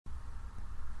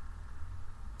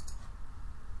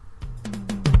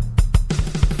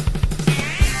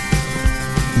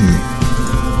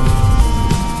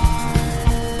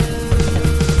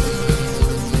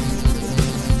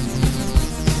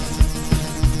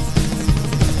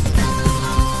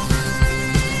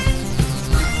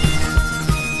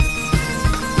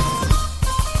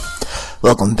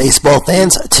Welcome baseball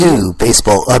fans to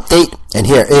Baseball Update, and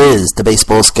here is the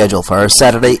baseball schedule for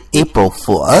Saturday, April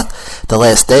 4th, the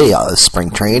last day of spring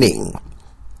training.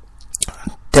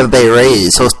 Tampa Bay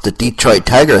Rays host the Detroit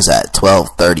Tigers at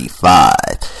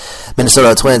 12:35.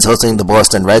 Minnesota Twins hosting the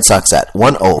Boston Red Sox at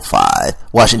 1:05.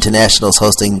 Washington Nationals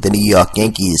hosting the New York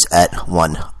Yankees at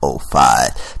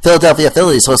 1:05. Philadelphia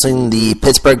Phillies hosting the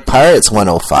Pittsburgh Pirates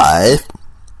 1:05.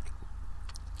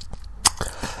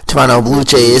 Toronto Blue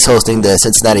Jays hosting the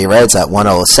Cincinnati Reds at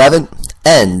 1:07,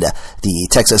 and the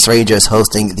Texas Rangers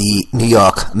hosting the New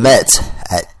York Mets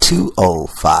at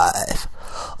 2:05.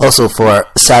 Also for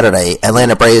Saturday,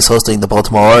 Atlanta Braves hosting the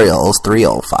Baltimore Orioles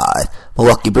 3:05.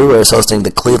 Milwaukee Brewers hosting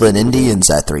the Cleveland Indians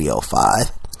at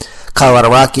 3:05. Colorado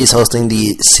Rockies hosting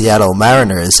the Seattle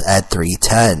Mariners at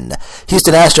 3:10.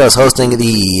 Houston Astros hosting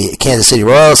the Kansas City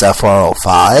Royals at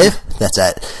 4:05. That's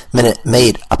at Minute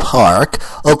Maid Park.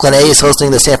 Oakland A's hosting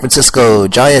the San Francisco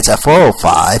Giants at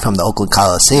 4:05 from the Oakland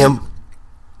Coliseum.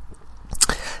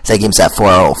 That game's at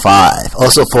 4:05.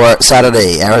 Also for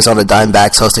Saturday, Arizona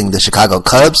Diamondbacks hosting the Chicago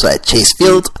Cubs at Chase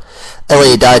Field.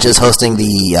 LA Dodgers hosting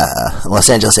the Los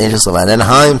Angeles Angels of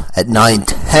Anaheim at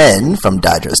 9:10 from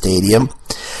Dodger Stadium.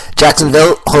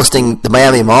 Jacksonville hosting the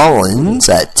Miami Marlins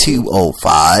at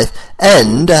 2:05,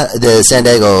 and the San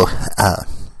Diego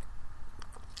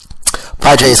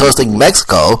Padres hosting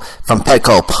Mexico from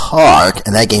Petco Park,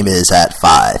 and that game is at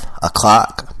 5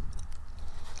 o'clock.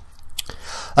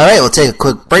 Alright, we'll take a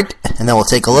quick break, and then we'll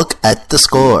take a look at the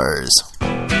scores.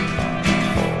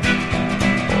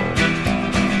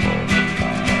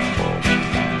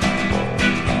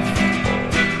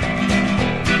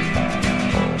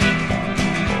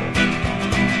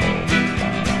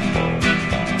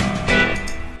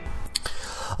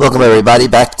 Welcome everybody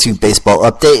back to Baseball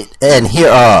Update, and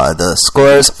here are the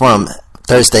scores from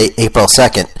Thursday, April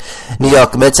 2nd. New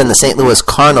York Mets and the St. Louis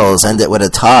Cardinals ended with a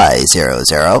tie,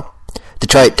 0-0.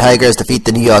 Detroit Tigers defeat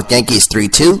the New York Yankees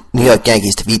 3-2. New York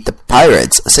Yankees defeat the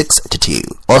Pirates 6-2.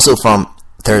 Also from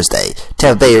Thursday,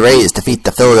 Tampa Bay Rays defeat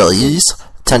the Phillies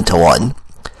 10-1.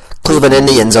 Cleveland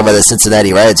Indians over the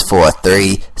Cincinnati Reds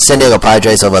 4-3. San Diego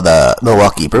Padres over the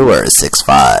Milwaukee Brewers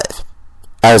 6-5.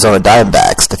 Arizona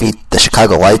Diamondbacks defeat the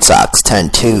Chicago White Sox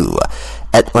 10-2.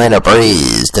 Atlanta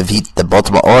Braves defeat the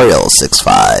Baltimore Orioles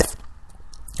 6-5.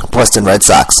 Boston Red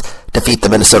Sox defeat the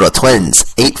Minnesota Twins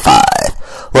 8-5.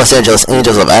 Los Angeles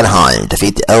Angels of Anaheim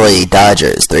defeat the LA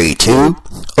Dodgers 3-2.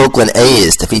 Oakland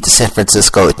A's defeat the San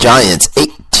Francisco Giants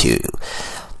 8-2.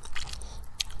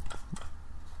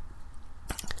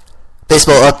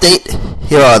 Baseball Update.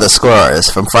 Here are the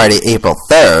scores from Friday, April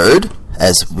 3rd.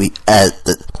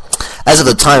 As of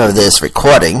the time of this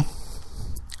recording,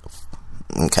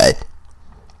 okay.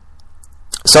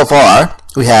 So far,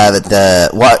 we have the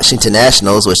Washington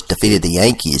Nationals, which defeated the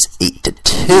Yankees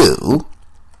 8-2,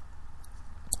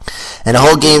 and a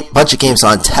whole bunch of games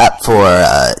on tap for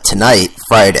tonight,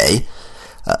 Friday.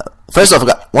 First off, we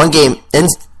got one game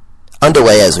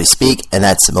underway as we speak, and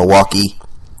that's Milwaukee,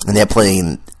 and they're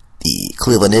playing the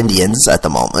Cleveland Indians at the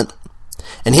moment.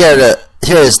 And here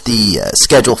is the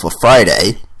schedule for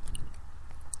Friday.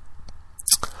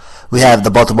 We have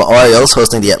the Baltimore Orioles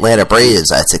hosting the Atlanta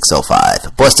Braves at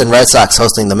 6:05. Boston Red Sox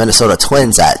hosting the Minnesota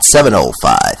Twins at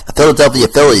 7:05. Philadelphia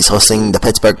Phillies hosting the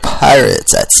Pittsburgh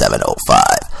Pirates at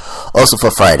 7:05. Also for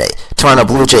Friday, Toronto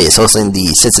Blue Jays hosting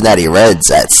the Cincinnati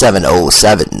Reds at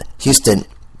 7:07. Houston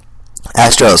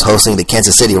Astros hosting the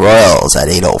Kansas City Royals at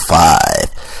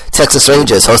 8:05. Texas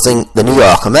Rangers hosting the New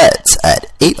York Mets at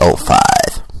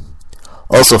 8:05.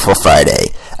 Also for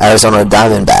Friday, Arizona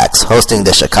Diamondbacks hosting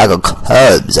the Chicago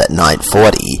Cubs at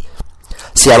 9:40.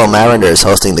 Seattle Mariners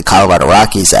hosting the Colorado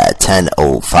Rockies at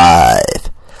 10:05.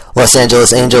 Los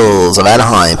Angeles Angels of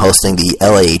Anaheim hosting the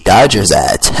LA Dodgers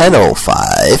at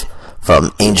 10:05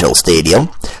 from Angel Stadium.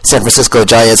 San Francisco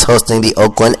Giants hosting the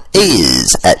Oakland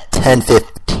A's at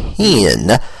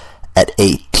 10:15 at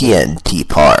AT&T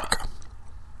Park.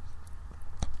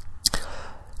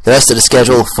 The rest of the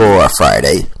schedule for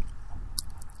Friday,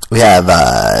 we have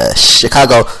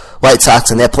Chicago White Sox,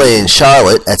 and they're playing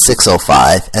Charlotte at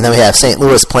 6:05. And then we have St.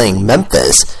 Louis playing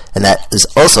Memphis, and that is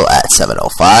also at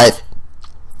 7:05.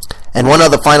 And one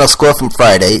other final score from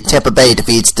Friday, Tampa Bay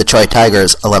defeats Detroit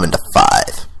Tigers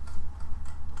 11-5.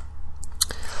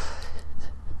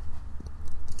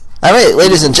 Alright,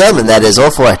 ladies and gentlemen, that is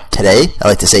all for today. I'd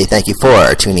like to say thank you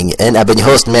for tuning in. I've been your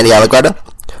host, Manny Allegretta,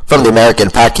 from the American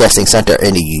Podcasting Center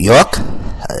in New York.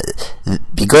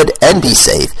 Be good and be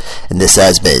safe. And this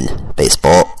has been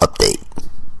Baseball Update.